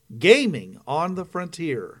Gaming on the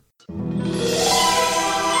Frontier.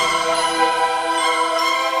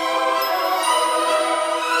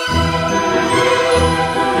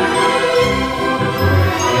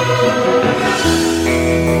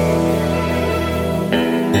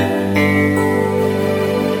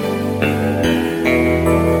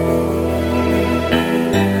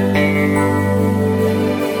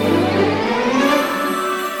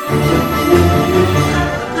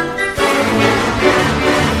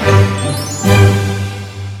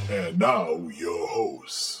 Now your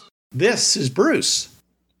hosts. This is Bruce.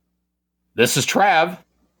 This is Trav.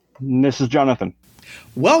 And this is Jonathan.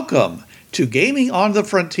 Welcome to Gaming on the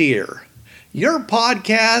Frontier, your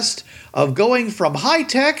podcast of going from high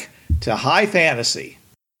tech to high fantasy.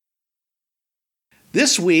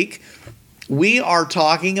 This week, we are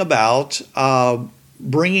talking about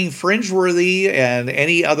bringing Fringeworthy and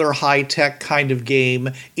any other high tech kind of game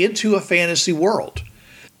into a fantasy world.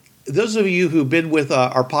 Those of you who've been with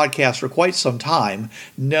our podcast for quite some time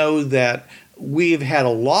know that we've had a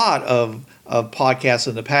lot of podcasts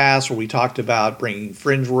in the past where we talked about bringing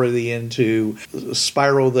Fringeworthy into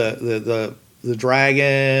Spyro the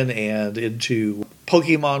Dragon and into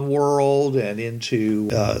Pokemon World and into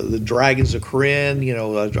the Dragons of Krynn,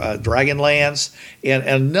 Dragonlance, and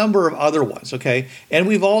a number of other ones, okay? And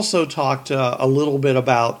we've also talked a little bit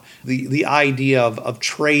about the idea of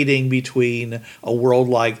trading between a world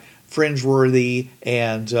like Fringeworthy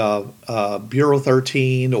and Bureau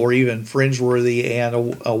 13, or even Fringeworthy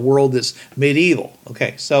and a world that's medieval.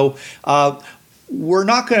 Okay, so we're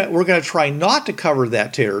going to try not to cover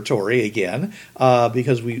that territory again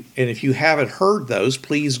because and if you haven't heard those,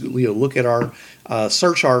 please look at our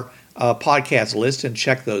search our podcast list and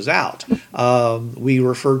check those out. We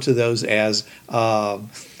refer to those as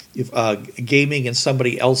gaming in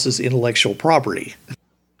somebody else's intellectual property.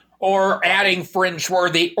 Or adding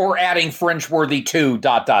Fringeworthy, or adding Fringeworthy to ...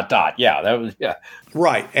 Yeah, that was, yeah.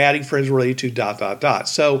 Right, adding Fringeworthy to ...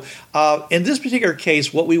 So in this particular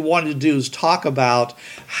case, what we wanted to do is talk about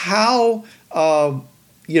how how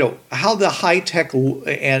the high tech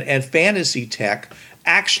and fantasy tech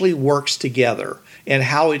actually works together and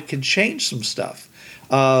how it can change some stuff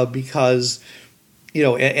because.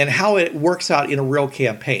 And how it works out in a real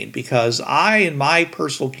campaign, because I, in my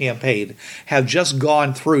personal campaign, have just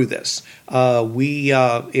gone through this. In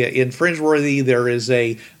Fringeworthy, there is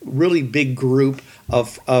a really big group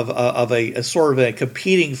of a sort of a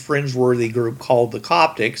competing Fringeworthy group called the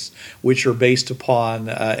Coptics, which are based upon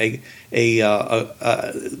a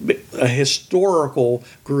historical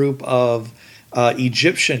group of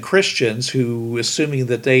Egyptian Christians who, assuming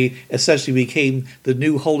that they essentially became the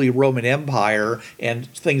new Holy Roman Empire and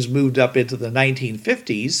things moved up into the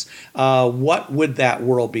 1950s, what would that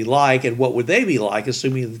world be like, and what would they be like,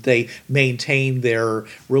 assuming that they maintained their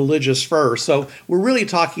religious fervor? So we're really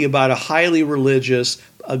talking about a highly religious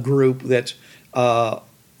group that,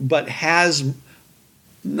 but has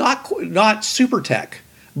not super tech,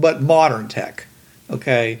 but modern tech.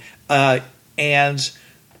 Okay, and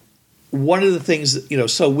one of the things,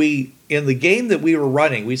 so we, in the game that we were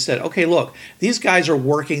running, we said, okay, look, these guys are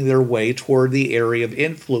working their way toward the area of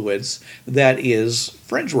influence that is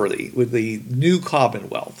Fringeworthy with the new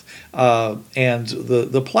Commonwealth and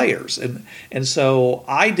the players. And so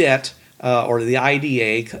IDET, or the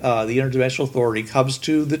IDA, the Interdimensional Authority, comes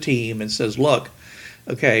to the team and says, look,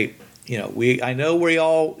 okay, I know we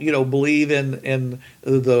all, believe in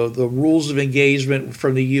the rules of engagement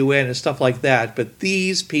from the UN and stuff like that, but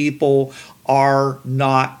these people are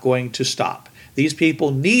not going to stop. These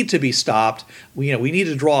people need to be stopped. We need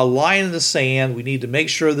to draw a line in the sand. We need to make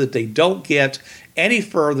sure that they don't get any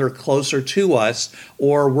further closer to us,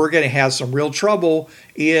 or we're going to have some real trouble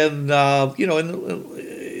in not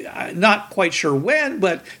quite sure when,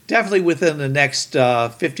 but definitely within the next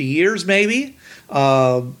 50 years, maybe.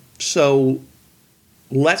 So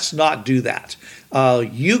let's not do that.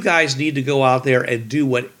 You guys need to go out there and do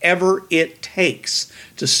whatever it takes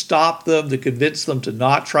to stop them, to convince them to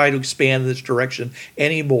not try to expand in this direction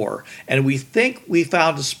anymore. And we think we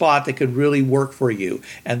found a spot that could really work for you.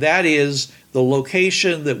 And that is the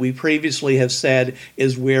location that we previously have said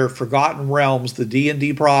is where Forgotten Realms, the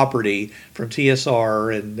D&D property from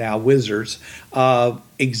TSR and now Wizards,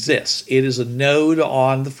 exists. It is a node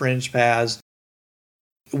on the Fringe Paths.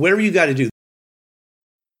 Whatever you got to do.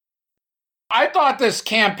 I thought this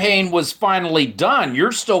campaign was finally done.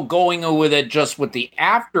 You're still going with it just with the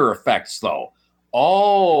after effects, though.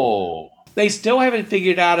 Oh. They still haven't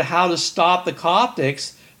figured out how to stop the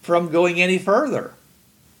Coptics from going any further.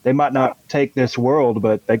 They might not take this world,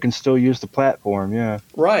 but they can still use the platform, yeah.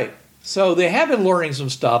 Right. So they have been learning some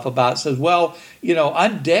stuff about. Says, well,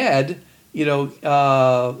 undead. They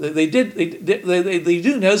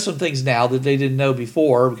do know some things now that they didn't know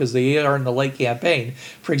before because they are in the late campaign.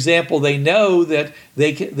 For example, they know that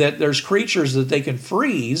that there's creatures that they can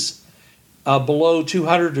freeze below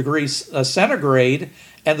 200 degrees centigrade,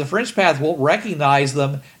 and the Fringe Path will recognize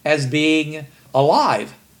them as being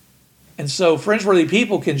alive, and so fringeworthy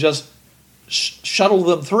people can just shuttle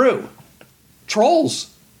them through. Trolls.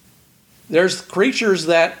 There's creatures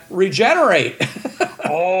that regenerate.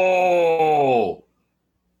 Oh.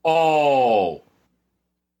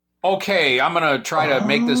 Okay, I'm going to try to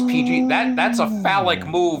make this PG. That's a phallic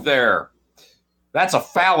move there. That's a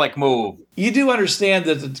phallic move. You do understand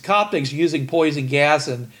that the Coptics using poison gas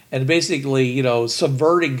and basically,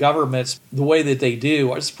 subverting governments the way that they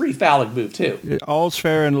do, it's a pretty phallic move too. All's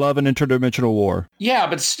fair in love and interdimensional war. Yeah,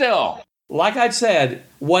 but still. Like I said,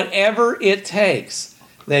 whatever it takes.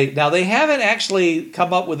 They haven't actually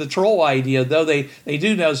come up with a troll idea, though they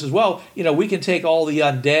do know as well, we can take all the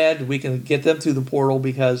undead, we can get them through the portal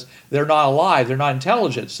because they're not alive, they're not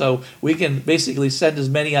intelligent. So we can basically send as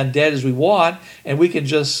many undead as we want, and we can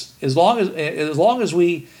just, as long as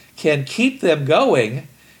we can keep them going,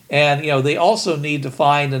 and they also need to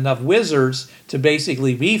find enough wizards to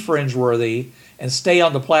basically be fringe-worthy and stay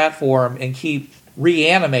on the platform and keep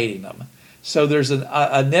reanimating them. So there's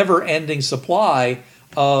a never-ending supply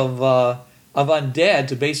of undead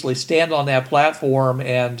to basically stand on that platform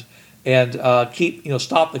and keep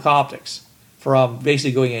stop the Coptics from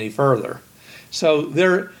basically going any further. So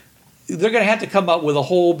they're going to have to come up with a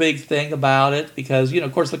whole big thing about it because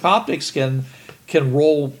of course the Coptics can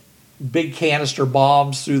roll big canister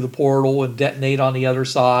bombs through the portal and detonate on the other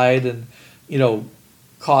side and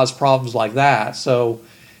cause problems like that. So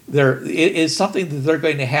it is something that they're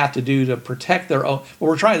going to have to do to protect their own.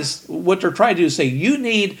 What they're trying to do is say, you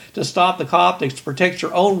need to stop the Coptics to protect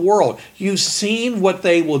your own world. You've seen what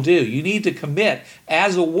they will do. You need to commit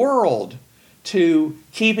as a world to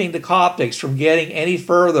keeping the Coptics from getting any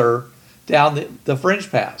further down the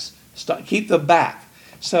Fringe Paths. Keep them back.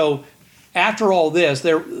 So after all this,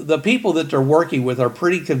 the people that they're working with are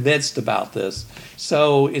pretty convinced about this.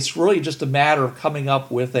 So it's really just a matter of coming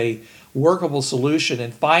up with a workable solution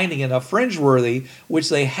and finding enough fringe-worthy, which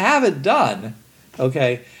they haven't done,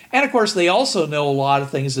 okay? And, of course, they also know a lot of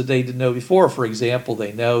things that they didn't know before. For example,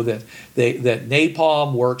 they know that that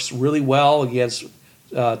napalm works really well against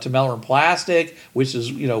Temelran plastic, which is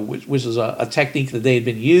a technique that they had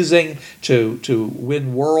been using to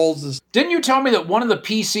win worlds. Didn't you tell me that one of the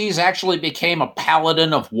PCs actually became a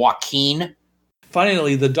paladin of Joaquin?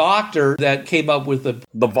 Funnily, the doctor that came up with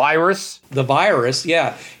the virus? The virus,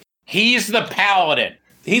 yeah. He's the paladin.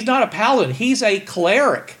 He's not a paladin. He's a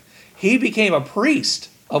cleric. He became a priest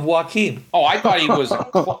of Joaquin. Oh, I thought he was.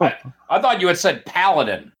 I thought you had said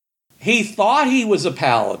paladin. He thought he was a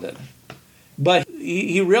paladin, but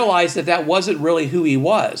he realized that wasn't really who he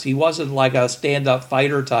was. He wasn't like a stand-up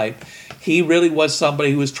fighter type. He really was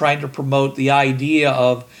somebody who was trying to promote the idea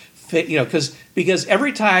of, because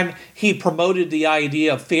every time he promoted the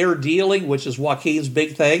idea of fair dealing, which is Joaquin's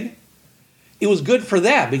big thing, it was good for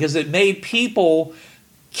them because it made people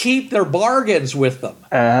keep their bargains with them.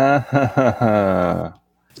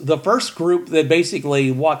 The first group that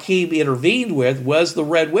basically Joaquin intervened with was the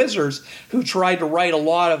Red Wizards, who tried to write a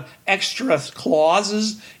lot of extra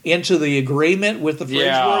clauses into the agreement with the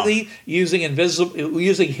Fringeworthy, using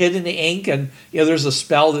hidden ink, and there's a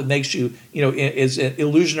spell that makes you is an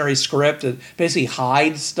illusionary script that basically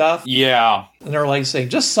hides stuff. Yeah, and they're like saying,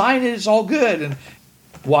 just sign it, it's all good. And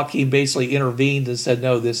Joaquin basically intervened and said,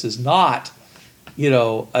 no, this is not,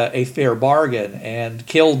 a fair bargain, and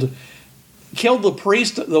killed the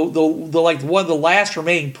priest, the like one of the last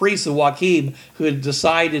remaining priests of Joaquin, who had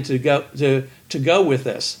decided to go with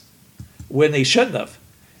this when they shouldn't have.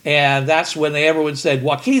 And that's when everyone said,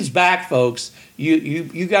 Joaquin's back, folks.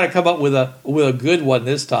 You got to come up with a good one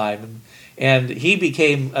this time. And he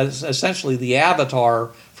became essentially the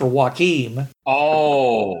avatar for Joaquin.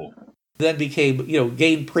 Oh. Then became,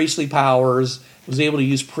 gained priestly powers, was able to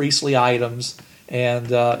use priestly items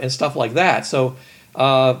and stuff like that. So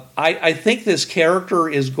I think this character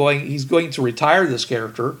he's going to retire this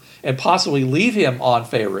character and possibly leave him on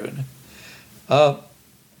Faerun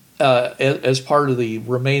as part of the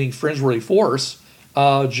remaining Fringeworthy force,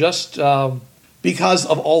 because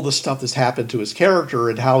of all the stuff that's happened to his character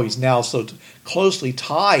and how he's now so closely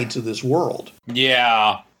tied to this world.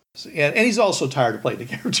 Yeah. And he's also tired of playing the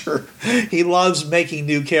character. He loves making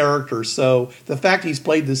new characters. So the fact he's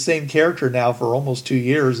played the same character now for almost 2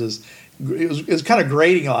 years is kind of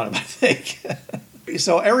grating on him, I think.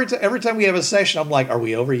 So every time we have a session, I'm like, are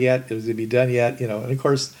we over yet? Is it be done yet? And of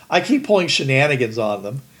course, I keep pulling shenanigans on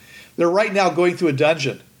them. They're right now going through a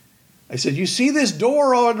dungeon. I said, you see this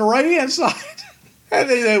door on the right-hand side? And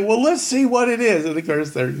they said, well, let's see what it is. And of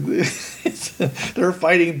course, they're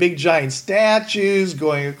fighting big giant statues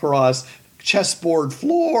going across chessboard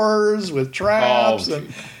floors with traps. Oh.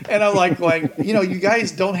 And I'm like going, you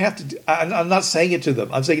guys don't have to I'm not saying it to them.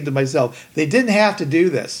 I'm saying it to myself. They didn't have to do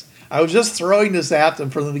this. I was just throwing this at them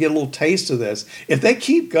for them to get a little taste of this. If they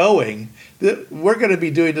keep going, we're going to be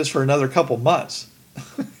doing this for another couple months.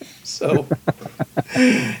 So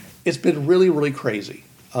it's been really, really crazy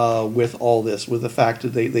with all this, with the fact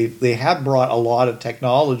that they have brought a lot of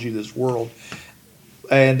technology to this world.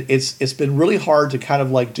 And it's been really hard to kind of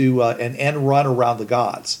like do an end run around the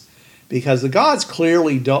gods, because the gods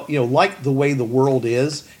clearly don't, like the way the world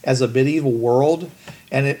is as a medieval world,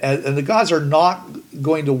 and the gods are not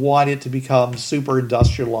going to want it to become super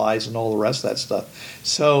industrialized and all the rest of that stuff.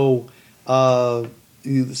 So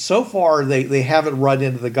so far they haven't run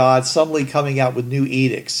into the gods suddenly coming out with new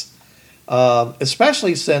edicts,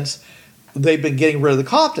 especially since they've been getting rid of the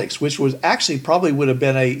Coptics, which was actually probably would have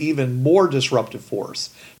been a even more disruptive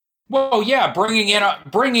force. Well, yeah, bringing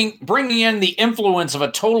in the influence of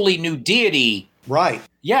a totally new deity. Right.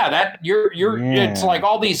 Yeah, that it's like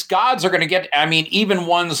all these gods are going to get. I mean, even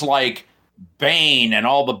ones like Bane and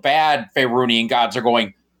all the bad Faerunian gods are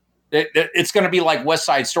going. It's going to be like West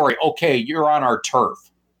Side Story. Okay, you're on our turf.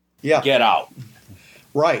 Yeah, get out.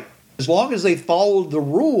 Right. As long as they followed the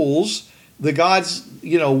rules, the gods,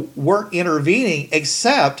 weren't intervening,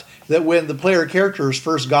 except that when the player characters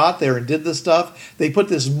first got there and did this stuff, they put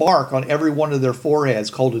this mark on every one of their foreheads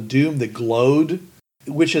called a doom that glowed,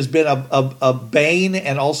 which has been a bane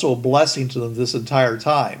and also a blessing to them this entire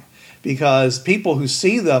time, because people who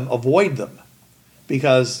see them avoid them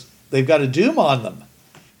because they've got a doom on them.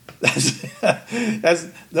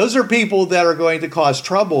 Those are people that are going to cause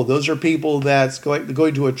trouble. Those are people that's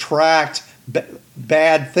going to attract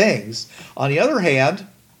bad things. On the other hand,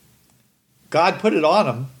 God put it on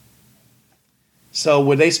them. So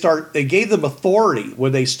when they gave them authority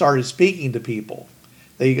when they started speaking to people.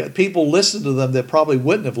 People listened to them that probably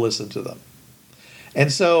wouldn't have listened to them.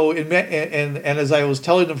 And so, and as I was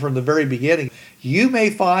telling them from the very beginning, you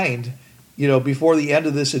may find, before the end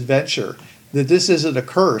of this adventure, that this isn't a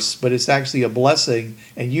curse, but it's actually a blessing,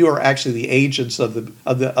 and you are actually the agents of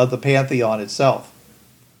the pantheon itself.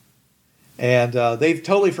 And they've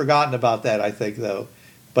totally forgotten about that, I think, though.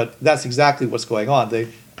 But that's exactly what's going on.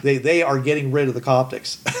 They are getting rid of the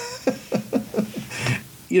Coptics.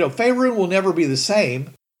 Faerun will never be the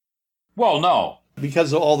same. Well, no,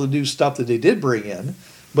 because of all the new stuff that they did bring in.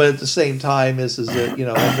 But at the same time, is that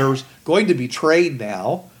and there's going to be trade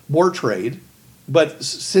now, more trade. But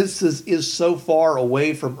since this is so far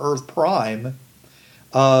away from Earth Prime,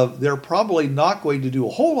 they're probably not going to do a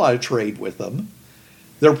whole lot of trade with them.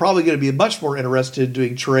 They're probably going to be much more interested in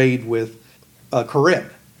doing trade with Corrin,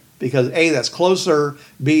 because A, that's closer.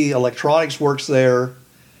 B, electronics works there.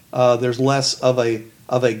 There's less of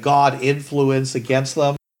a god influence against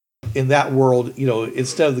them. In that world,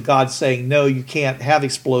 instead of the gods saying, no, you can't have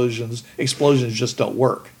explosions just don't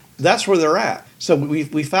work. That's where they're at. So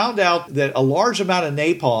we found out that a large amount of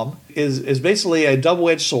napalm is basically a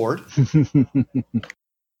double-edged sword.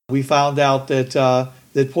 We found out that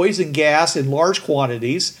poison gas in large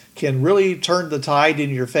quantities can really turn the tide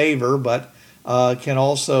in your favor, but can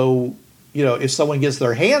also, if someone gets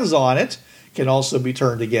their hands on it, can also be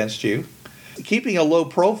turned against you. Keeping a low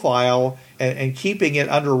profile and keeping it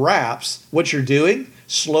under wraps, what you're doing,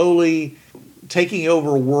 slowly taking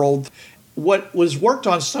over a world. What was worked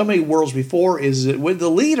on so many worlds before is that when the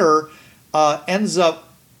leader ends up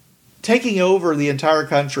taking over the entire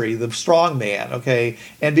country, the strong man, okay,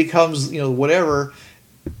 and becomes, whatever,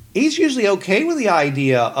 he's usually okay with the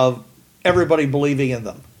idea of everybody believing in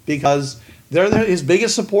them because they're his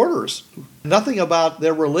biggest supporters. Nothing about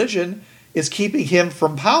their religion is keeping him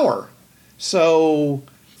from power. So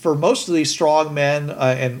for most of these strong men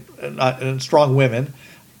and strong women,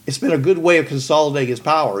 it's been a good way of consolidating his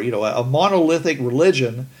power. A monolithic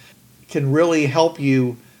religion can really help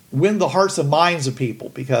you win the hearts and minds of people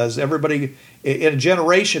because everybody, in a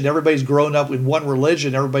generation, everybody's grown up in one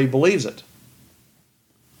religion, everybody believes it.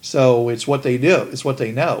 So it's what they do, it's what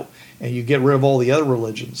they know, and you get rid of all the other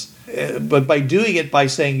religions. But by doing it, by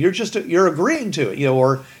saying you're agreeing to it,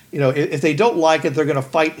 or if they don't like it, they're going to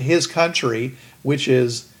fight his country, which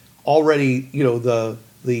is already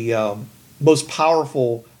the most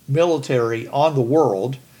powerful military on the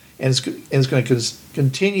world, and it's going to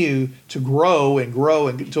continue to grow and grow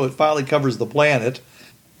until it finally covers the planet,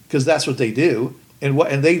 because that's what they do.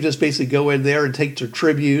 and they just basically go in there and take their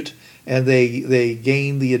tribute, and they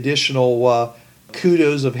gain the additional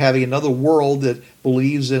kudos of having another world that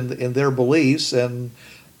believes in their beliefs, and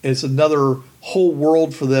it's another whole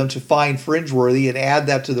world for them to find fringeworthy and add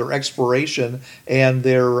that to their exploration and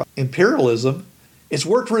their imperialism. It's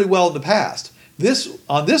worked really well in the past.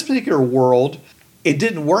 On this particular world, it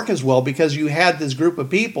didn't work as well because you had this group of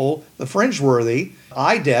people, the fringeworthy,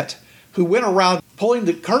 IDET, who went around pulling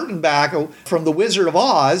the curtain back from the Wizard of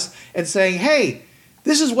Oz and saying, hey,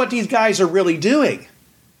 this is what these guys are really doing.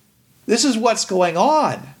 This is what's going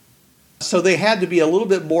on. So they had to be a little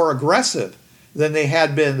bit more aggressive than they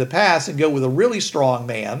had been in the past and go with a really strong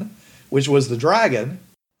man, which was the dragon.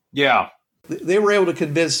 Yeah. They were able to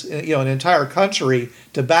convince an entire country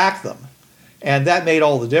to back them. And that made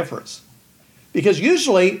all the difference. Because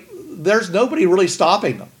usually there's nobody really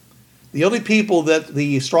stopping them. The only people that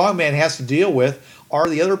the strongman has to deal with are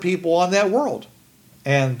the other people on that world.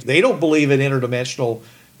 And they don't believe in interdimensional,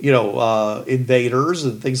 invaders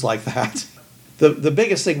and things like that. The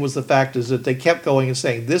biggest thing was the fact is that they kept going and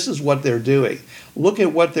saying, this is what they're doing. Look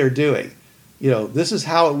at what they're doing. This is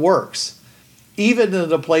how it works. Even in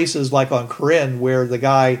the places like on Krynn where the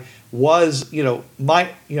guy was, might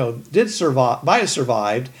have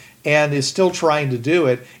survived and is still trying to do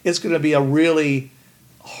it, it's going to be a really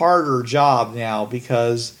harder job now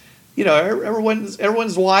because,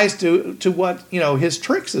 everyone's wise to what, his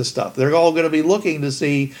tricks and stuff. They're all going to be looking to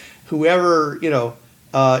see whoever,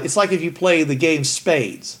 it's like if you play the game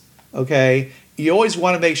Spades, okay? You always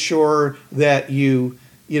want to make sure that you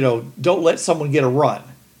don't let someone get a run.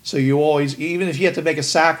 So you always, even if you have to make a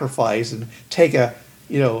sacrifice and take a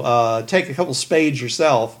couple spades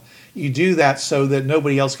yourself, you do that so that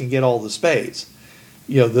nobody else can get all the spades.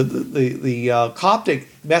 The Coptic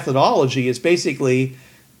methodology is basically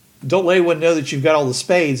don't let anyone know that you've got all the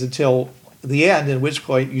spades until the end, in which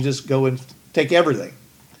point you just go and take everything.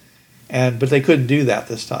 But they couldn't do that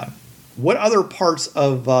this time. What other parts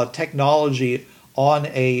of technology on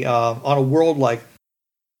a world like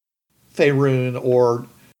Faerun or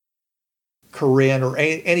Krynn or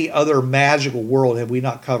any other magical world have we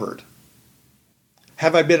not covered?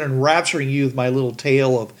 Have I been enrapturing you with my little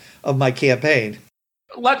tale of my campaign?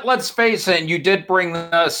 Let's face it, you did bring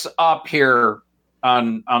this up here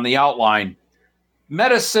on the outline.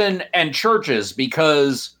 Medicine and churches,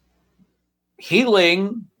 because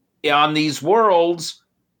healing on these worlds,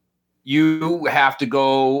 you have to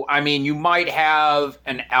go, you might have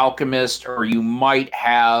an alchemist or you might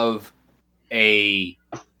have a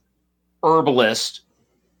herbalist,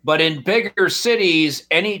 but in bigger cities,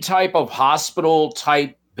 any type of hospital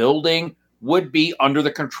type building would be under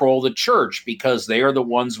the control of the church because they are the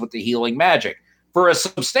ones with the healing magic. For a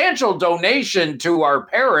substantial donation to our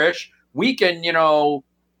parish, we can,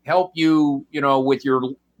 help you, with your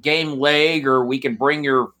game leg, or we can bring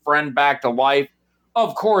your friend back to life.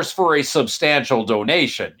 Of course, for a substantial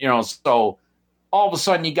donation, so all of a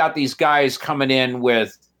sudden you got these guys coming in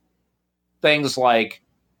with things like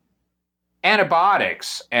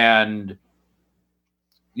antibiotics and,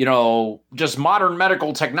 just modern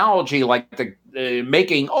medical technology, like the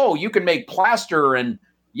making, you can make plaster and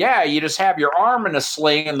you just have your arm in a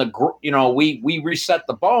sling and we reset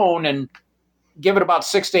the bone and give it about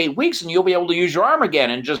 6 to 8 weeks and you'll be able to use your arm again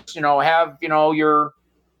and just, have, your,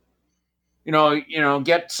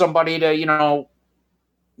 get somebody to,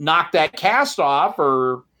 knock that cast off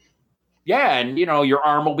and, your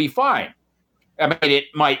arm will be fine. It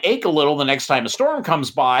might ache a little the next time a storm comes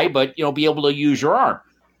by, but, be able to use your arm.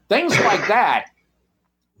 Things like that,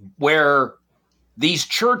 where these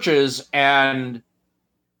churches and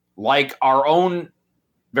like our own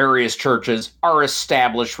various churches are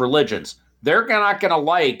established religions. They're not going to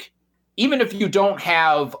like, even if you don't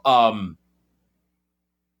have,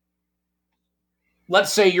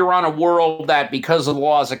 let's say you're on a world that because of the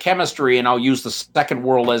laws of chemistry, and I'll use the second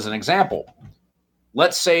world as an example.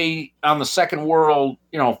 Let's say on the second world,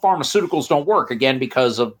 pharmaceuticals don't work, again,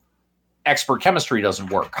 because of expert chemistry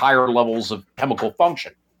doesn't work, higher levels of chemical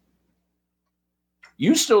function.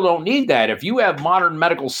 You still don't need that. If you have modern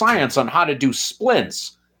medical science on how to do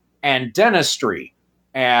splints and dentistry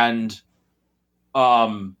and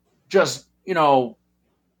just,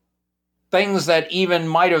 things that even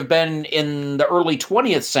might have been in the early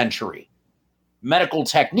 20th century, medical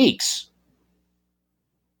techniques.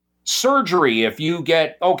 Surgery, if you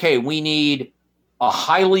get, we need a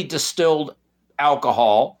highly distilled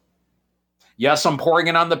alcohol. Yes, I'm pouring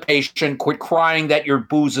it on the patient. Quit crying that your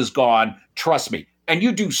booze is gone. Trust me. And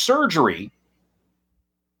you do surgery.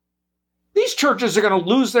 These churches are going to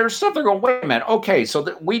lose their stuff. They're going, wait a minute. Okay,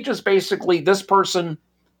 so we just basically, this person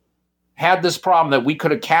had this problem that we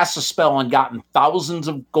could have cast a spell and gotten thousands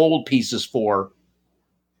of gold pieces for.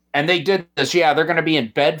 And they did this. Yeah, they're going to be in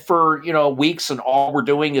bed for, weeks, and all we're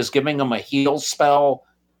doing is giving them a heal spell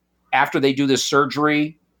after they do this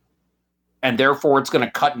surgery. And therefore, it's going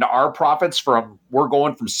to cut into our profits we're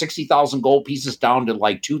going from 60,000 gold pieces down to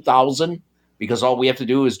like 2,000 because all we have to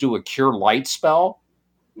do is do a cure light spell.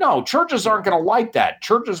 No, churches aren't going to like that.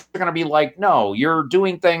 Churches are going to be like, no, you're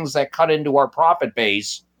doing things that cut into our profit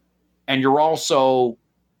base. And you're also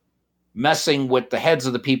messing with the heads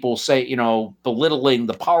of the people, belittling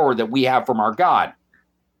the power that we have from our God.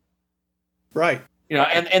 Right.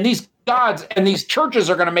 And these gods and these churches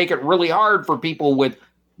are going to make it really hard for people with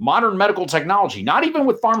modern medical technology, not even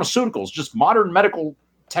with pharmaceuticals, just modern medical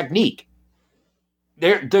technique.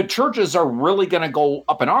 The churches are really going to go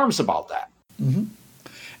up in arms about that. Mm-hmm.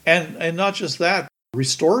 And not just that,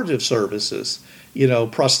 restorative services, modern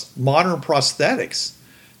prosthetics.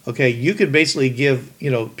 Okay, you can basically give,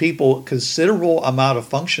 people considerable amount of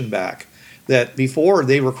function back that before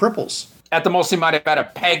they were cripples. At the most, they might have had a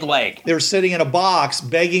peg leg. They were sitting in a box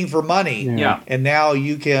begging for money. Yeah. And now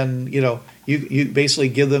you can, you basically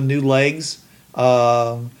give them new legs,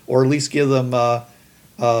 or at least give them a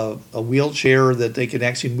wheelchair that they can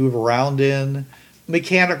actually move around in,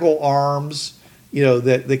 mechanical arms,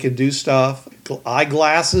 that they can do stuff,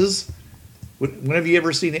 eyeglasses. When have you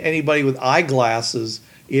ever seen anybody with eyeglasses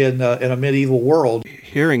in a medieval world?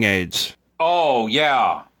 Hearing aids. Oh,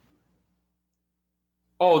 yeah.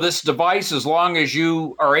 Oh, this device, as long as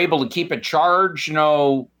you are able to keep it charged,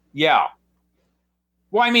 yeah.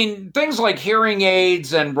 Well, I mean, things like hearing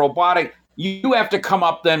aids and robotic, you have to come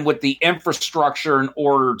up then with the infrastructure in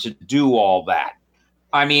order to do all that.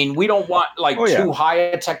 I mean, we don't want too high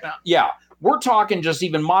a technology. Yeah, we're talking just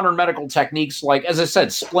even modern medical techniques like, as I said,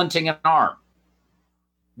 splinting an arm.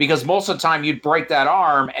 Because most of the time you'd break that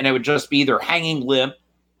arm and it would just be either hanging limp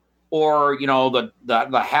or, the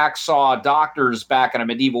hacksaw doctors back in a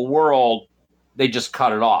medieval world, they just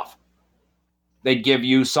cut it off. They'd give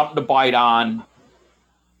you something to bite on,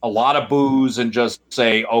 a lot of booze, and just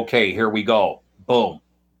say, okay, here we go. Boom.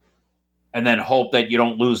 And then hope that you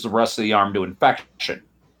don't lose the rest of the arm to infection.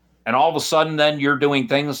 And all of a sudden then you're doing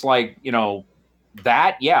things like,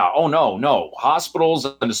 that, yeah. Oh, no. Hospitals,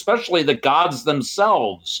 and especially the gods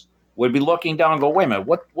themselves, would be looking down and go, wait a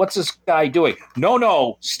minute, what's this guy doing?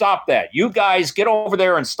 No, stop that. You guys get over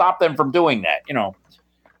there and stop them from doing that.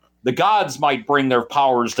 The gods might bring their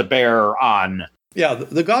powers to bear on. Yeah,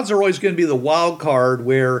 the gods are always going to be the wild card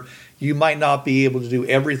where you might not be able to do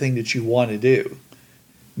everything that you want to do.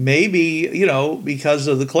 Maybe, because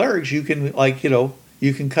of the clerics, you can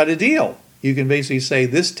you can cut a deal. You can basically say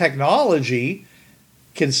this technology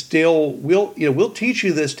can still, we'll teach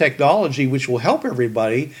you this technology which will help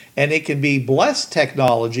everybody, and it can be blessed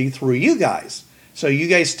technology through you guys. So you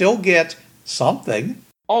guys still get something.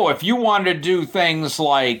 Oh, if you wanted to do things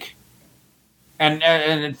like,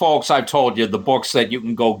 and folks, I've told you the books that you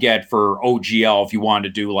can go get for OGL if you wanted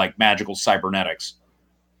to do like magical cybernetics.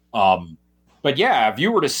 But yeah, if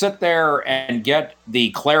you were to sit there and get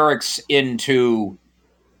the clerics into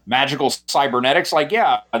magical cybernetics, like,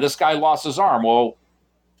 yeah, this guy lost his arm. Well,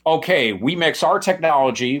 okay, we mix our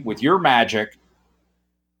technology with your magic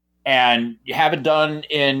and you have it done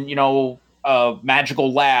in, a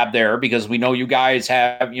magical lab there, because we know you guys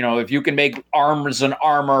have, if you can make arms and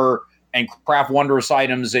armor and craft wondrous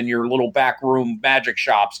items in your little back room magic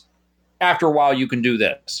shops, after a while you can do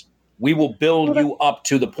this. We will build you up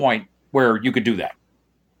to the point where you could do that.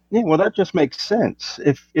 Yeah, well, that just makes sense.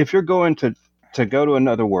 If you're going to go to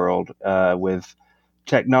another world with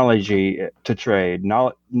technology to trade,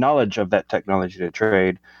 knowledge of that technology to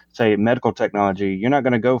trade, say medical technology, you're not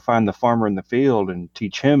going to go find the farmer in the field and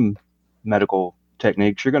teach him medical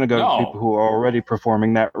techniques. You're going to go to people who are already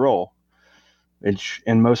performing that role, which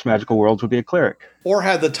in most magical worlds would be a cleric. Or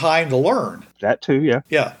have the time to learn. That too, yeah.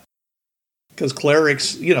 Yeah. Because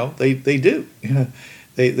clerics, they do.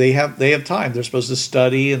 They have time. They're supposed to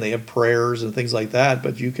study and they have prayers and things like that,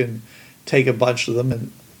 but you can take a bunch of them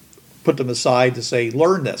and put them aside to say,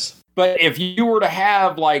 learn this. But if you were to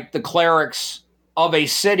have like the clerics of a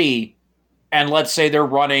city, and let's say they're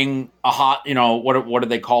running what do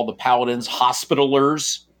they call the paladins?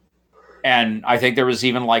 Hospitalers. And I think there was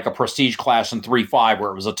even like a prestige class in 3.5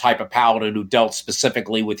 where it was a type of paladin who dealt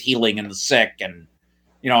specifically with healing and the sick. And,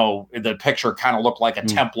 the picture kind of looked like a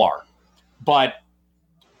Templar. But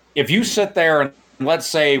if you sit there and let's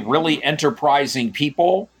say really enterprising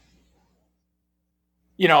people,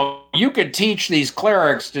 you could teach these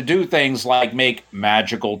clerics to do things like make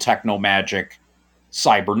magical technomagic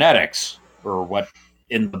cybernetics, or what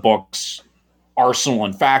in the books Arsenal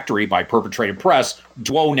and Factory by Perpetrated Press,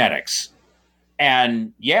 Dwonetics.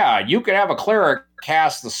 And yeah, you could have a cleric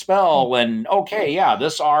cast the spell and okay, yeah,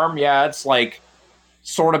 this arm, yeah, it's like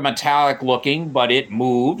sort of metallic looking, but it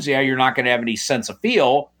moves. Yeah, you're not going to have any sense of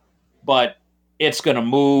feel, but it's going to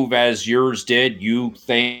move as yours did. You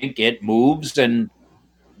think it moves and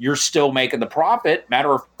you're still making the profit.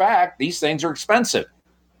 Matter of fact, these things are expensive.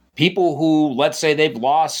 People who, let's say they've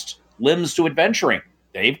lost limbs to adventuring,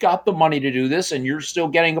 they've got the money to do this and you're still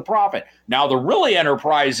getting a profit. Now, the really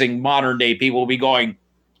enterprising modern day people will be going,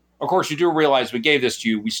 of course, you do realize we gave this to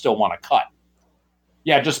you. We still want to cut.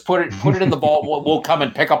 Yeah, just put it in the vault. We'll come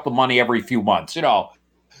and pick up the money every few months, you know.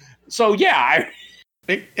 So, yeah.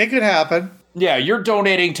 It could happen. Yeah, you're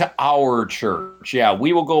donating to our church. Yeah,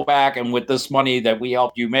 we will go back and with this money that we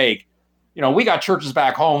helped you make, you know, we got churches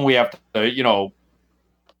back home we have to, you know,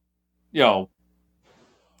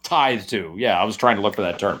 tithe to. Yeah, I was trying to look for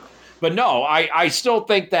that term. But no, I still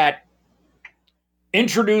think that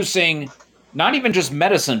introducing not even just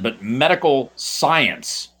medicine, but medical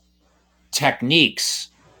science techniques,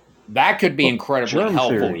 that could be incredibly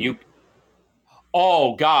helpful.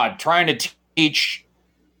 Oh God, trying to teach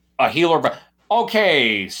a healer.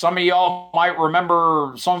 Okay, some of y'all might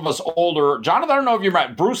remember, some of us older. Jonathan, I don't know if you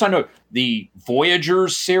remember. Bruce, I know the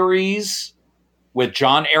Voyagers series with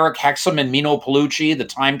John Eric Hexum and Mino Pellucci, the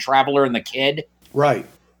time traveler and the kid. Right.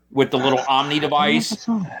 With the little Omni device.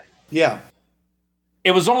 Yeah.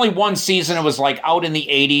 It was only one season. It was like out in the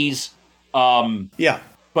 80s. Yeah.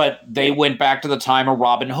 But they went back to the time of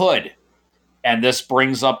Robin Hood. And this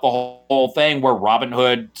brings up the whole thing where Robin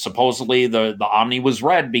Hood, supposedly the Omni was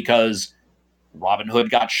red because Robin Hood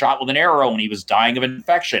got shot with an arrow and he was dying of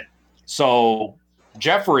infection. So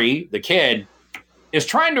Jeffrey, the kid, is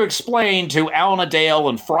trying to explain to Alan Adale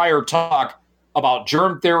and Friar Tuck about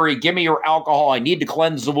germ theory. Give me your alcohol. I need to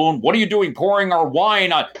cleanse the wound. What are you doing pouring our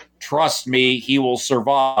wine on? Trust me, he will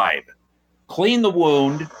survive. Clean the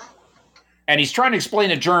wound. And he's trying to explain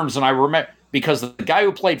the germs, and I remember because the guy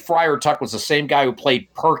who played Friar Tuck was the same guy who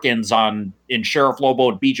played Perkins in Sheriff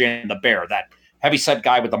Lobo and BJ and the Bear, that heavyset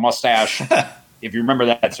guy with the mustache, if you remember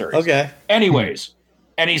that series. Okay. Anyways,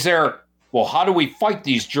 and he's there, well, how do we fight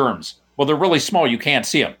these germs? Well, they're really small, you can't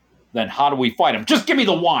see them. Then how do we fight them? Just give me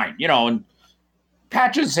the wine, you know, and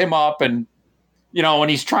patches him up and, you know,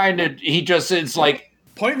 and it's like,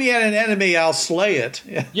 point me at an enemy, I'll slay it.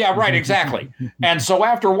 Yeah, right, exactly. And so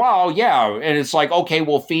after a while, yeah, and it's like, okay,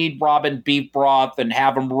 we'll feed Robin beef broth and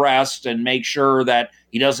have him rest and make sure that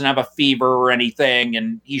he doesn't have a fever or anything,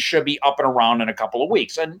 and he should be up and around in a couple of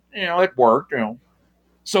weeks. And, you know, it worked, you know.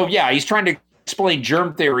 So, yeah, he's trying to explain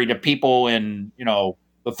germ theory to people in, you know,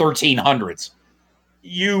 the 1300s.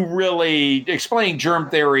 You really explain germ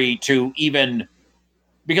theory to even,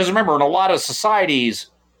 because remember, in a lot of societies,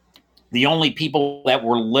 the only people that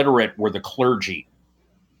were literate were the clergy.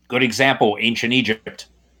 Good example, ancient Egypt.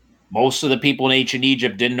 Most of the people in ancient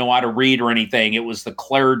Egypt didn't know how to read or anything. It was the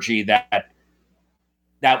clergy that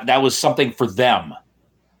was something for them.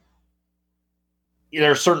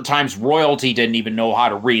 There are certain times royalty didn't even know how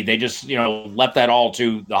to read. They just, you know, left that all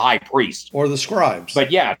to the high priest. Or the scribes.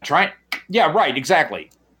 But yeah, right, exactly.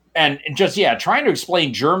 And just, yeah, trying to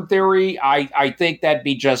explain germ theory, I think that'd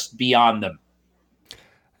be just beyond them.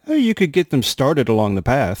 You could get them started along the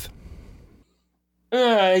path.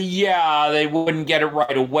 Yeah, they wouldn't get it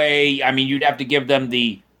right away. I mean, you'd have to give them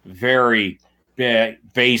the very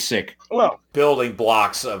basic building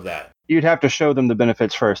blocks of that. You'd have to show them the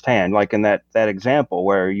benefits firsthand, like in that example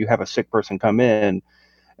where you have a sick person come in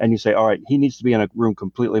and you say, all right, he needs to be in a room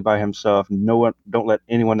completely by himself. No one, don't let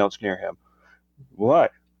anyone else near him.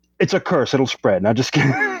 What? It's a curse. It'll spread. Now just keep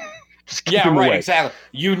him away. Exactly.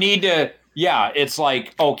 You need to... Yeah, it's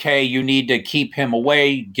like, okay, you need to keep him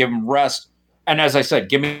away, give him rest. And as I said,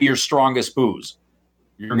 give me your strongest booze.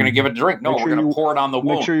 You're going to give it a drink? No, we're going to pour it on the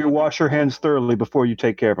wound. Make sure you wash your hands thoroughly before you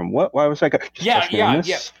take care of him. What? Why was that guy? Yeah.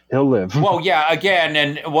 He'll live. Well, yeah, again,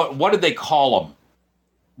 and what did they call them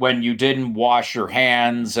when you didn't wash your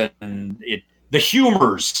hands and the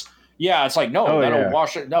humors? Yeah, it's like, no, that'll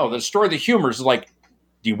wash it. No, the story of the humors is like,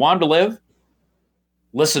 do you want to live?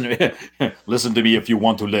 Listen to me if you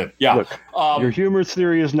want to live. Yeah. Look, your humors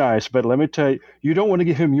theory is nice, but let me tell you, you don't want to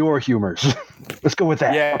give him your humors. Let's go with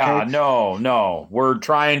that. Yeah, okay? No. We're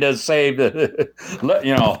trying to save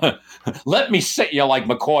let me say, like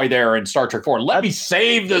McCoy there in Star Trek 4. Let me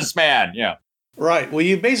save this man. Yeah. Right. Well,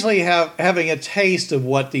 you basically having a taste of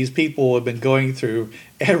what these people have been going through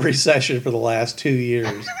every session for the last 2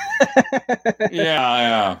 years.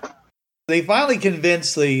 Yeah. They finally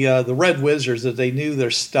convinced the Red Wizards that they knew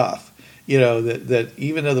their stuff. that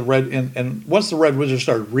even though the Red and once the Red Wizards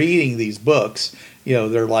started reading these books,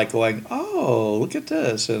 they're like going, oh, look at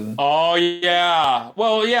this. And oh yeah,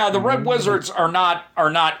 well yeah, the Red Wizards are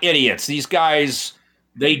not idiots. These guys,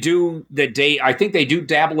 I think they do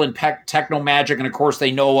dabble in techno magic, and of course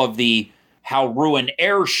they know of the Halruan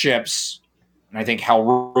airships, and I think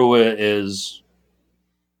Halrua is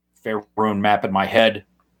Faerun map in my head,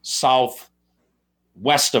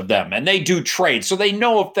 southwest of them, and they do trade, so they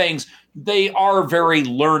know of things. They are very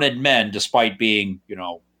learned men, despite being,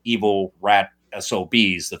 evil rat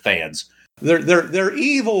SOBs, the Thayans. They're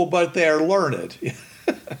evil, but they're learned.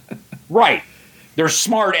 Right. They're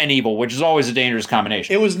smart and evil, which is always a dangerous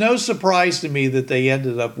combination. It was no surprise to me that they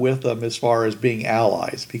ended up with them as far as being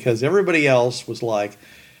allies, because everybody else was like,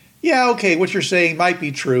 yeah, okay, what you're saying might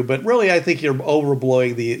be true, but really I think you're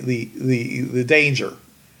overblowing the danger.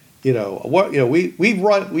 We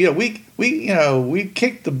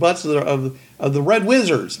kicked the butts of the Red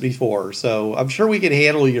Wizards before, so I'm sure we can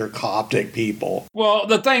handle your Coptic people. Well,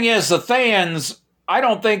 the thing is, the Thayans, I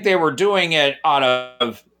don't think they were doing it out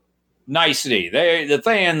of nicety. The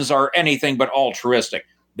Thayans are anything but altruistic.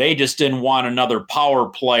 They just didn't want another power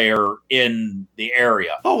player in the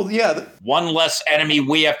area. Oh, yeah. One less enemy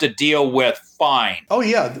we have to deal with, fine. Oh,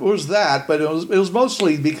 yeah, it was that, but it was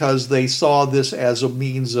mostly because they saw this as a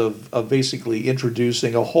means of basically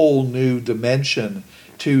introducing a whole new dimension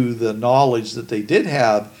to the knowledge that they did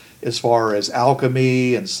have as far as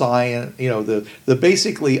alchemy and science, the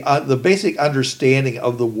basic understanding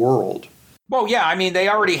of the world. Well, yeah, I mean, they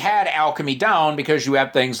already had alchemy down because you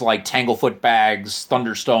have things like Tanglefoot bags,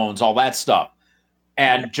 Thunderstones, all that stuff.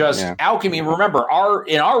 And just alchemy, remember,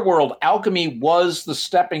 in our world, alchemy was the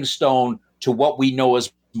stepping stone to what we know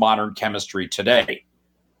as modern chemistry today.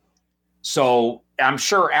 So I'm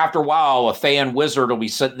sure after a while, a Thayan wizard will be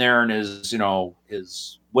sitting there in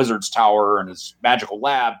his wizard's tower and his magical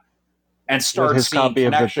lab and start his seeing copy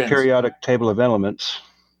connections. Of the periodic table of elements.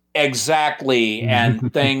 Exactly,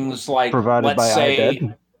 and things like, provided let's by say,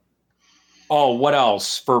 IBED. Oh, what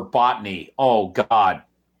else for botany? Oh, God.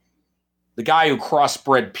 The guy who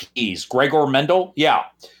crossbred peas, Gregor Mendel? Yeah,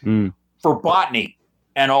 for botany.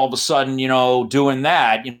 And all of a sudden, doing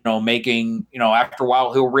that, making, after a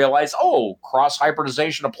while, he'll realize,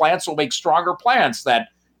 cross-hybridization of plants will make stronger plants that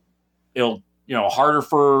it'll, harder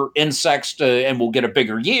for insects and we'll get a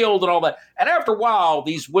bigger yield and all that. And after a while,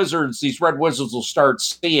 these Red Wizards will start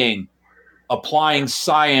applying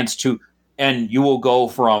science to, and you will go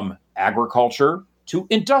from agriculture to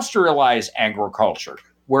industrialized agriculture,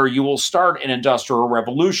 where you will start an industrial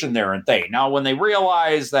revolution there in Thay. Now, when they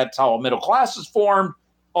realize that's how a middle class is formed,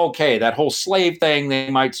 okay, that whole slave thing, they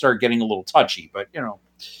might start getting a little touchy, but,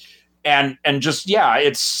 and just,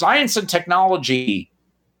 it's science and technology.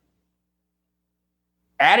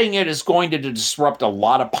 Adding it is going to disrupt a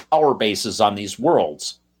lot of power bases on these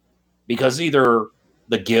worlds, because either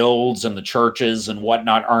the guilds and the churches and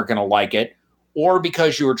whatnot aren't going to like it, or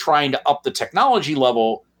because you were trying to up the technology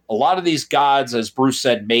level. A lot of these gods, as Bruce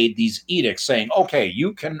said, made these edicts saying, okay,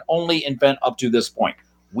 you can only invent up to this point.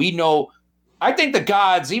 We know, I think the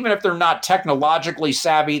gods, even if they're not technologically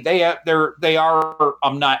savvy, they are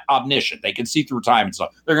omniscient. They can see through time and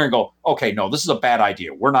stuff. They're going to go, okay, no, this is a bad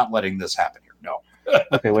idea. We're not letting this happen here. No.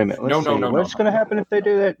 Okay, wait a minute. What's going to happen if they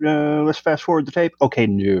do that? Let's fast forward the tape. Okay,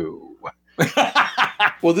 no.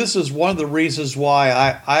 Well, this is one of the reasons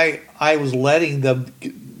why I was letting them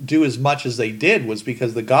do as much as they did, was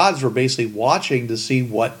because the gods were basically watching to see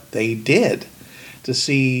what they did, to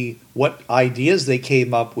see what ideas they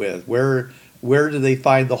came up with, where did they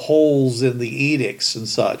find the holes in the edicts and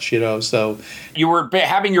such, so you were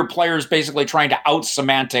having your players basically trying to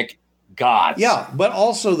out-semantic gods. Yeah, but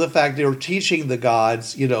also the fact they were teaching the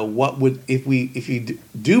gods, what would, if you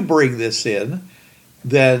do bring this in,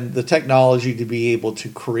 then the technology to be able to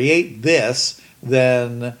create this,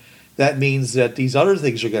 then that means that these other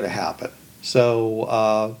things are going to happen.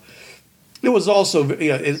 So it was also,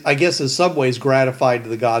 I guess in some ways gratifying to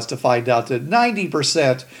the gods to find out that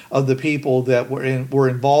 90% of the people that were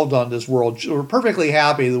involved on this world were perfectly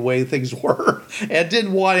happy the way things were and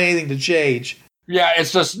didn't want anything to change. Yeah,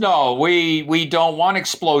 it's just, no, we don't want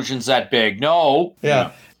explosions that big. No.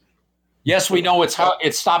 Yeah. Yes, we know it's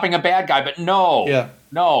stopping a bad guy, but no. Yeah.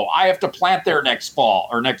 No, I have to plant there next fall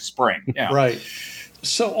or next spring. Yeah. Right.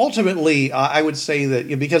 So ultimately, I would say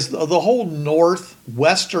that because the whole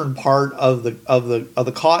northwestern part of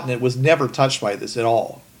the continent was never touched by this at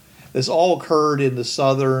all. This all occurred in the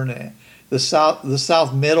south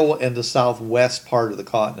middle, and the southwest part of the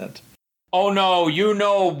continent. Oh no,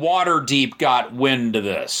 Waterdeep got wind of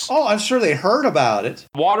this. Oh, I'm sure they heard about it.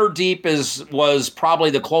 Waterdeep was probably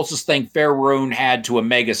the closest thing Faerun had to a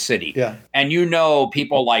mega city. Yeah. And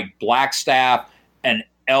people like Blackstaff and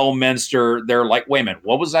Elminster, they're like, wait a minute,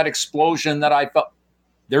 what was that explosion that I felt?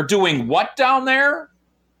 They're doing what down there?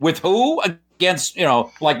 With who? Against,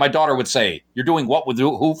 like my daughter would say, you're doing what with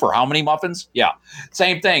who for how many muffins? Yeah.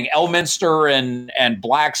 Same thing. Elminster and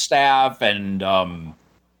Blackstaff and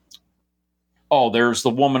there's the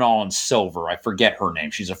woman all in silver. I forget her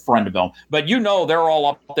name. She's a friend of them. But they're all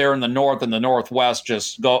up there in the north and the northwest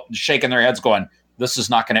just shaking their heads going, this is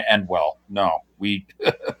not going to end well. No, we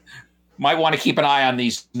might want to keep an eye on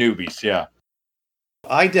these newbies. Yeah.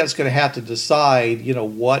 IDET's going to have to decide,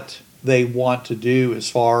 what they want to do as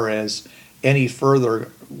far as any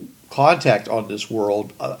further contact on this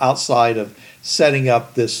world outside of setting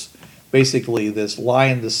up this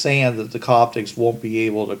line in the sand that the Coptics won't be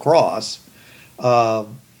able to cross.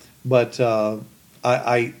 But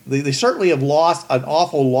they certainly have lost an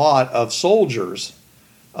awful lot of soldiers,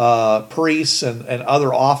 priests, and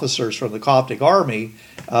other officers from the Coptic army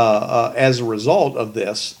as a result of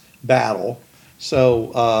this battle.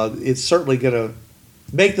 So it's certainly going to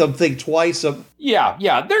make them think twice.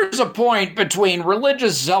 Yeah. There's a point between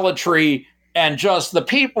religious zealotry and just the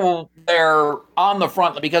people there on the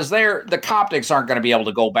front, because the Coptics aren't going to be able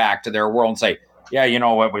to go back to their world and say, yeah, you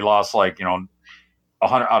know what, we lost 100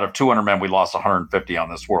 out of 200 men, we lost 150 on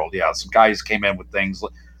this world. Yeah, some guys came in with things,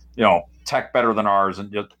 tech better than ours.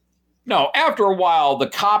 And no, after a while, the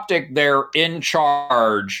Coptic, they're in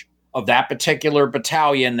charge of that particular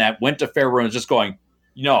battalion that went to Faerun is just going,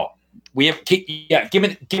 we have key. Yeah, give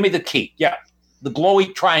me the key. Yeah, the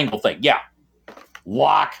glowy triangle thing. Yeah,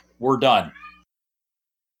 lock. We're done.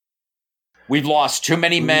 We've lost too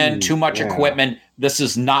many men, too much equipment. This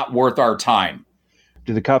is not worth our time.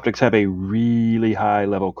 Do the Coptics have a really high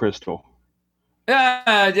level crystal?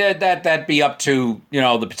 That'd be up to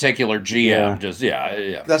the particular GM.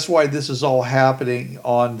 Yeah. That's why this is all happening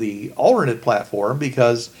on the alternate platform,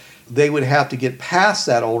 because they would have to get past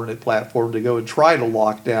that alternate platform to go and try to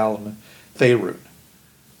lock down Faerun.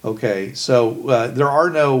 Okay, so there are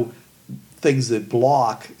no things that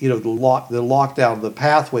block, lock down the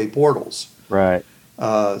pathway portals. Right.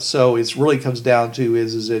 So it really comes down to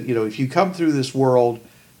is that, if you come through this world,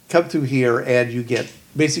 come through here, and you get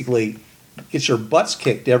your butts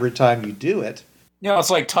kicked every time you do it. It's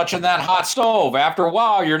like touching that hot stove. After a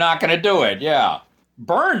while, you're not going to do it. Yeah.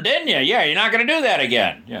 Burned, didn't you? Yeah, you're not going to do that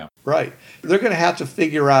again. Yeah. Right. They're going to have to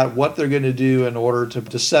figure out what they're going to do in order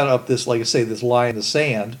to set up this, like I say, this line in the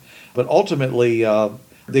sand. But ultimately,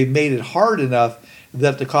 they've made it hard enough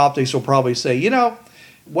that the Coptics will probably say,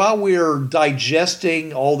 while we're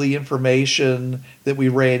digesting all the information that we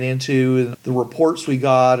ran into and the reports we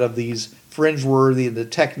got of these Fringeworthy and the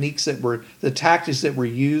tactics that were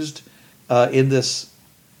used in this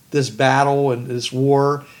battle and this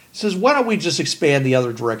war, says, why don't we just expand the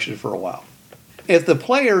other direction for a while? If the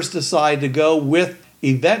players decide to go with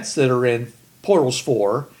events that are in Portals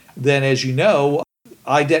 4, then, as you know,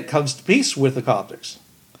 IDET comes to peace with the Coptics.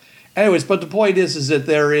 Anyways, but the point is that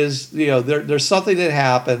there is, there's something that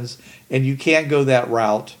happens, and you can't go that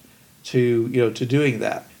route to doing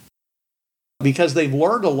that, because they've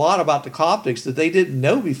learned a lot about the Coptics that they didn't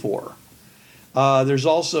know before. There's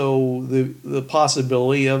also the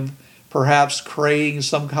possibility of perhaps creating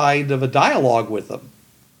some kind of a dialogue with them.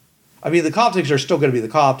 I mean, the Coptics are still going to be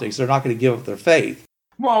the Coptics. They're not going to give up their faith.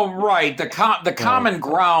 Well, right. The common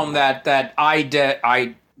ground that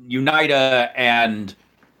UNITA and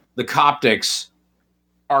the Coptics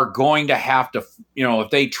are going to have to, if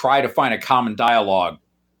they try to find a common dialogue,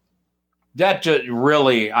 that just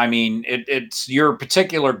really, I mean, it's your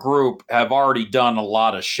particular group have already done a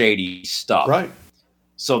lot of shady stuff. Right.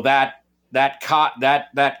 So that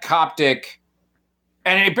Coptic,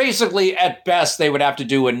 and basically, at best, they would have to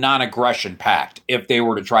do a non-aggression pact if they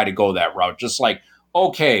were to try to go that route. Just like,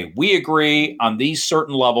 okay, we agree on these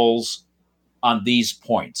certain levels, on these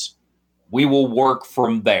points. We will work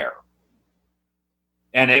from there.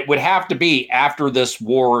 And it would have to be after this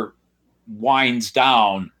war winds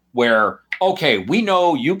down where, okay, we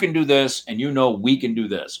know you can do this and we can do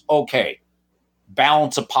this. Okay,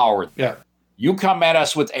 balance of power. Yeah. You come at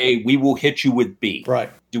us with A, we will hit you with B. Right.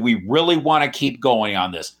 Do we really want to keep going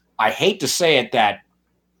on this? I hate to say it, that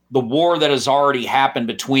the war that has already happened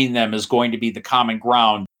between them is going to be the common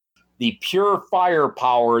ground. The pure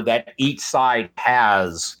firepower that each side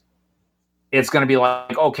has, it's going to be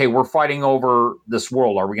like, okay, we're fighting over this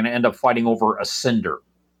world. Are we going to end up fighting over a cinder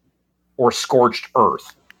or scorched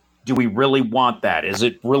earth? Do we really want that? Is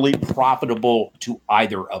it really profitable to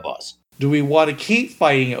either of us? do we want to keep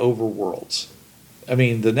fighting over worlds? I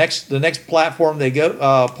mean, the next platform they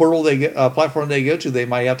go platform they go to, they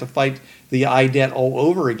might have to fight the IDET all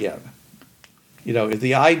over again. If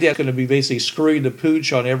the IDET is going to be basically screwing the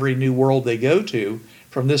pooch on every new world they go to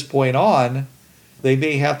from this point on, they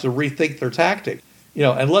may have to rethink their tactic.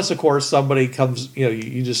 Unless, of course, somebody comes,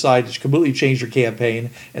 you decide to completely change your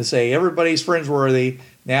campaign and say everybody's fringe-worthy.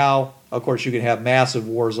 Now, of course, you can have massive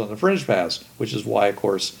wars on the Fringe Pass, which is why, of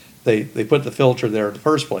course, they put the filter there in the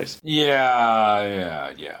first place.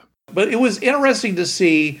 Yeah. But it was interesting to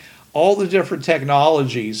see all the different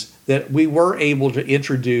technologies that we were able to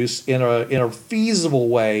introduce in a feasible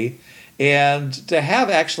way, and to have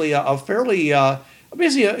actually a fairly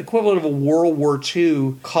basically an equivalent of a World War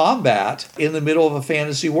II combat in the middle of a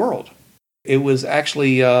fantasy world. It was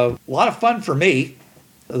actually a lot of fun for me.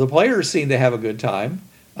 The players seemed to have a good time.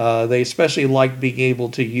 They especially liked being able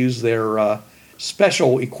to use their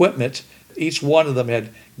special equipment. Each one of them had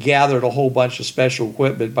gathered a whole bunch of special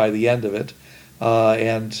equipment by the end of it,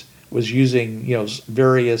 and was using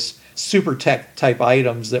various super tech type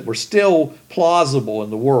items that were still plausible in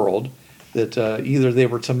the world. That either they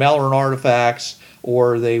were Tamellaran artifacts,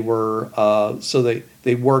 or they were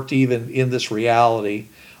they worked even in this reality,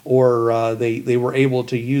 or they were able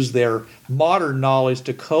to use their modern knowledge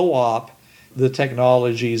to co-op the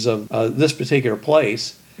technologies of this particular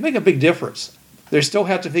place. Make a big difference. They still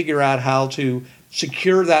have to figure out how to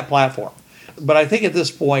secure that platform. But I think at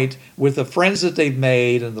this point, with the friends that they've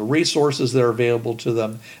made and the resources that are available to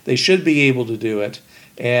them, they should be able to do it.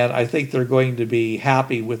 And I think they're going to be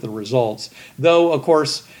happy with the results. Though, of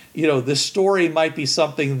course, this story might be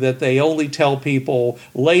something that they only tell people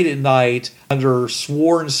late at night under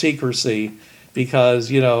sworn secrecy,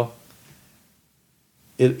 because,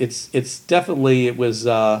 it's definitely, it was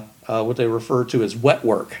what they refer to as wet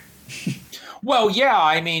work. Well, yeah,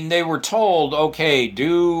 I mean, they were told, okay,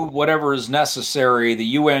 do whatever is necessary. The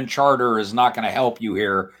UN Charter is not going to help you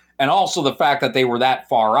here. And also the fact that they were that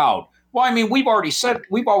far out. Well, I mean, we've always said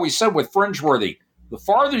with Fringeworthy, the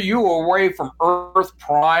farther you are away from Earth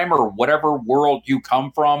Prime or whatever world you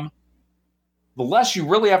come from, the less you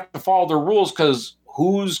really have to follow their rules, because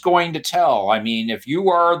who's going to tell? I mean, if you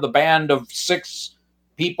are the band of 6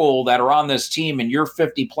 people that are on this team and you're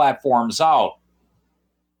 50 platforms out,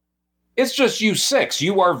 it's just you 6.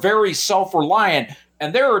 You are very self-reliant.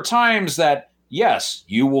 And there are times that, yes,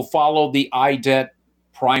 you will follow the IDET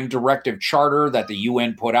Prime Directive Charter that the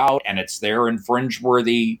UN put out, and it's there in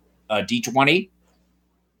Fringeworthy D20.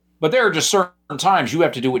 But there are just certain times you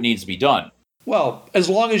have to do what needs to be done. Well, as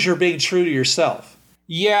long as you're being true to yourself.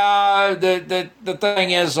 Yeah, the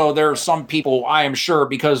thing is, though, there are some people, I am sure,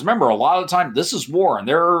 because remember, a lot of the time, this is war, and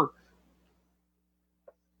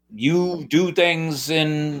you do things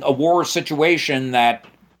in a war situation that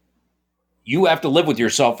you have to live with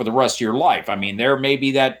yourself for the rest of your life. I mean, there may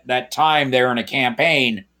be that time there in a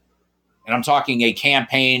campaign, and I'm talking a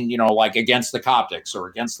campaign, like against the Coptics or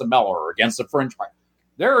against the Mellar or against the Fringe.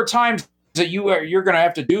 There are times that you're going to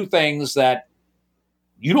have to do things that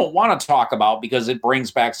you don't want to talk about because it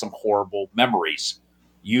brings back some horrible memories.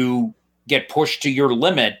 You get pushed to your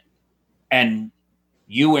limit, and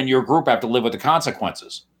you and your group have to live with the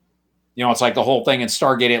consequences. It's like the whole thing in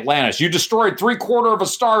Stargate Atlantis. You destroyed 3/4 of a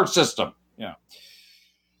star system. Yeah.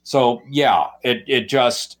 So, yeah, it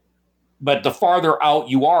just... But the farther out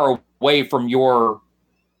you are away from your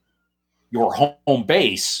home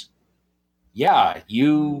base, yeah,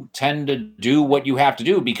 you tend to do what you have to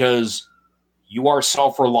do because you are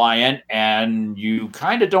self-reliant and you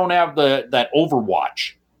kind of don't have that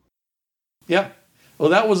overwatch. Yeah. Well,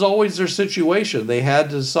 that was always their situation. They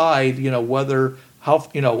had to decide, whether...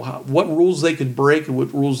 what rules they could break and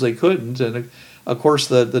what rules they couldn't. And of course,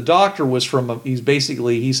 the doctor was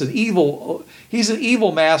he's an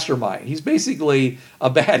evil mastermind. He's basically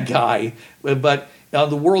a bad guy, but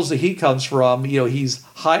on the worlds that he comes from, he's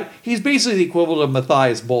basically the equivalent of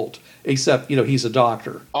Matthias Bolt, except he's a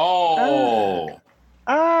doctor. Oh.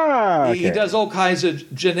 Okay. He does all kinds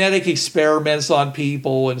of genetic experiments on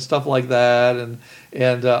people and stuff like that,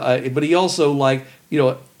 but he also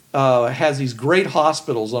has these great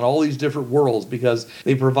hospitals on all these different worlds because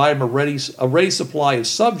they provide him a ready supply of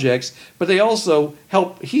subjects, but they also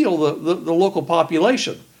help heal the local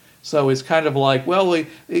population. So it's kind of like, well,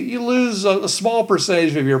 you lose a small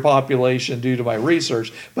percentage of your population due to my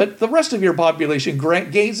research, but the rest of your population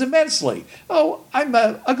gains immensely. Oh, I'm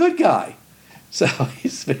a good guy. So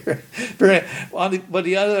he's very, very. But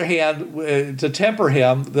the other hand, to temper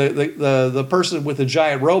him, the person with the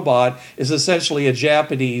giant robot is essentially a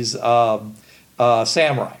Japanese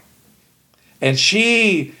samurai, and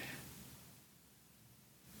she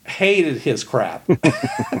hated his crap.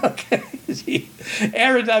 Okay.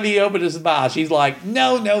 Every time he opened his mouth, she's like,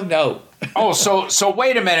 no, no, no. Oh, so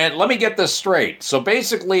wait a minute. Let me get this straight. So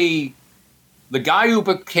basically, the guy who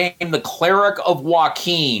became the cleric of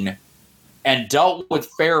Joaquin and dealt with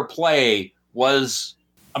fair play was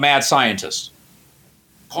a mad scientist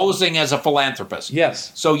posing as a philanthropist.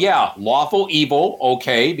 Yes. So yeah, lawful evil,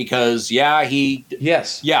 okay, because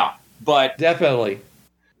Yes. Yeah, but Definitely.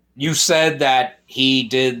 you said that he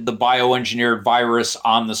did the bioengineered virus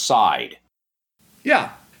on the side.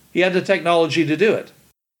 Yeah. He had the technology to do it.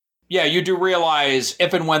 Yeah, you do realize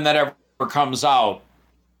if and when that ever comes out,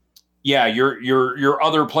 yeah, your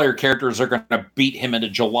other player characters are going to beat him into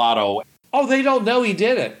gelato. Oh, they don't know he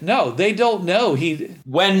did it. No, they don't know he.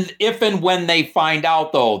 If and when they find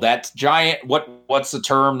out, though, that giant, what's the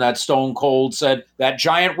term that Stone Cold said? That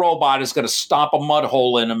giant robot is going to stomp a mud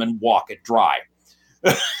hole in him and walk it dry.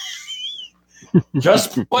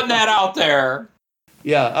 Just putting that out there.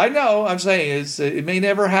 Yeah, I know. I'm saying it may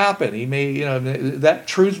never happen. He may, that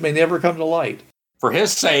truth may never come to light. For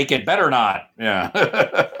his sake, it better not.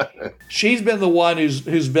 Yeah. She's been the one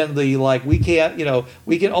who's been the we can't,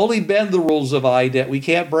 we can only bend the rules of IDET. We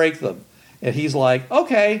can't break them. And he's like,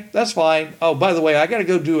 okay, that's fine. Oh, by the way, I got to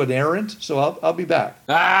go do an errand, so I'll be back.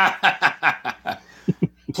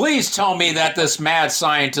 Please tell me that this mad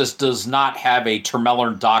scientist does not have a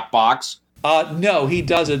Termelern dock box. No, he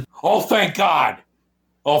doesn't. Oh, thank God.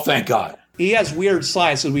 Oh, thank God. He has weird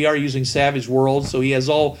science, because we are using Savage Worlds, so he has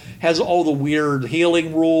all the weird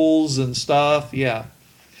healing rules and stuff. Yeah,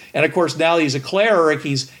 and of course now he's a cleric.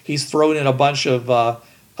 He's thrown in a bunch of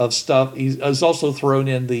stuff. He's also thrown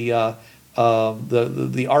in the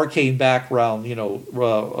arcane background,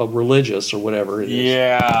 religious or whatever it is.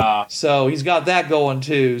 Yeah. So he's got that going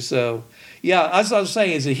too. So yeah, as I was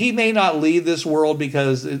saying, is that he may not leave this world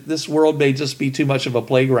because this world may just be too much of a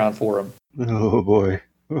playground for him. Oh boy.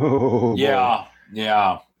 Oh, yeah, boy.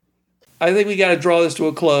 yeah. I think we got to draw this to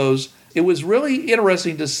a close. It was really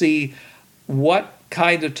interesting to see what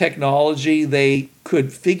kind of technology they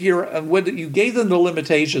could figure. When you gave them the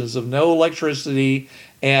limitations of no electricity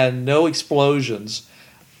and no explosions,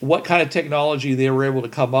 what kind of technology they were able to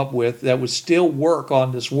come up with that would still work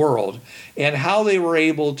on this world, and how they were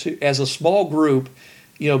able to, as a small group,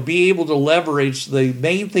 be able to leverage the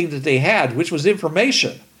main thing that they had, which was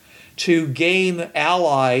information, to gain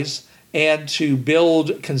allies and to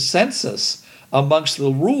build consensus amongst the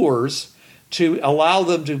rulers to allow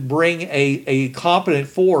them to bring a competent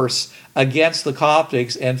force against the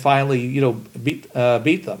Coptics and finally, beat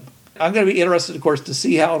them. I'm going to be interested, of course, to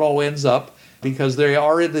see how it all ends up, because they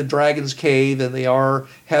are in the Dragon's Cave and they are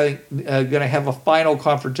going to have a final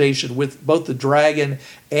confrontation with both the dragon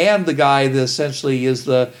and the guy that essentially is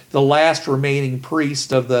the last remaining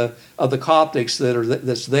priest of the Coptics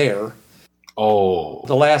that's there. Oh,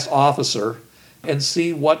 the last officer, and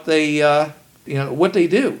see what they what they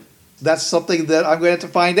do. That's something that I'm going to have to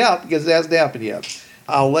find out because it hasn't happened yet.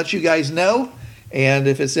 I'll let you guys know, and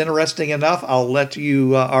if it's interesting enough, I'll let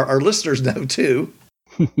you our listeners know too.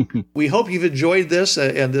 We hope you've enjoyed this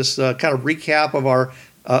and this kind of recap of our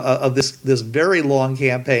of this very long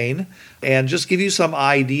campaign, and just give you some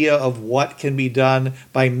idea of what can be done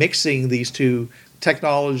by mixing these two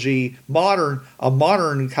technology, a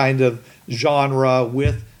modern kind of genre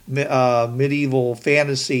with medieval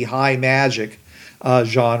fantasy, high magic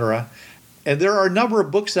genre. And there are a number of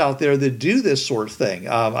books out there that do this sort of thing.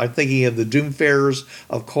 I'm thinking of the Doomfarers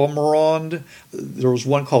of Cormorant. There was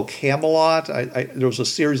one called Camelot. There was a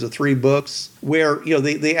series of 3 books where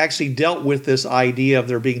they actually dealt with this idea of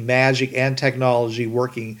there being magic and technology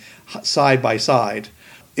working side by side.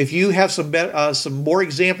 If you have some more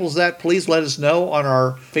examples of that, please let us know on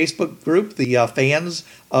our Facebook group, the fans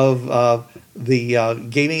of the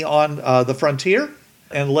Gaming on the Frontier,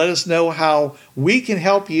 and let us know how we can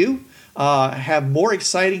help you have more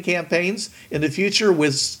exciting campaigns in the future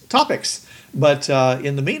with topics. But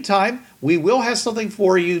in the meantime, we will have something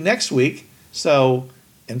for you next week. So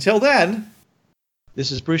until then,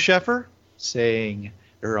 this is Bruce Sheffer saying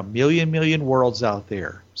there are a million worlds out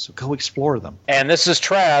there. So go explore them. And this is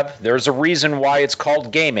Trav. There's a reason why it's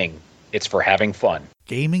called gaming. It's for having fun.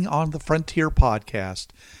 Gaming on the Frontier podcast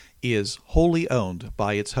is wholly owned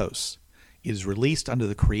by its hosts. It is released under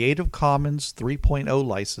the Creative Commons 3.0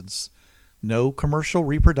 license. No commercial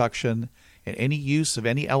reproduction and any use of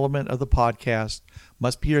any element of the podcast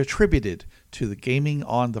must be attributed to the Gaming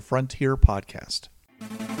on the Frontier podcast.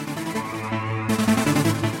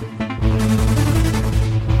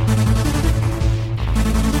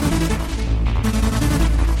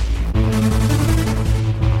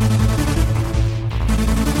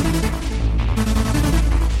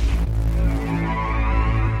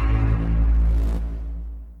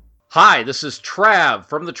 Hi, this is Trav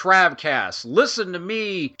from the Travcast. Listen to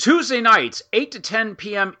me Tuesday nights, 8 to 10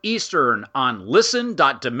 p.m. Eastern on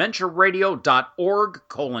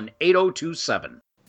listen.dementiaradio.org:8027.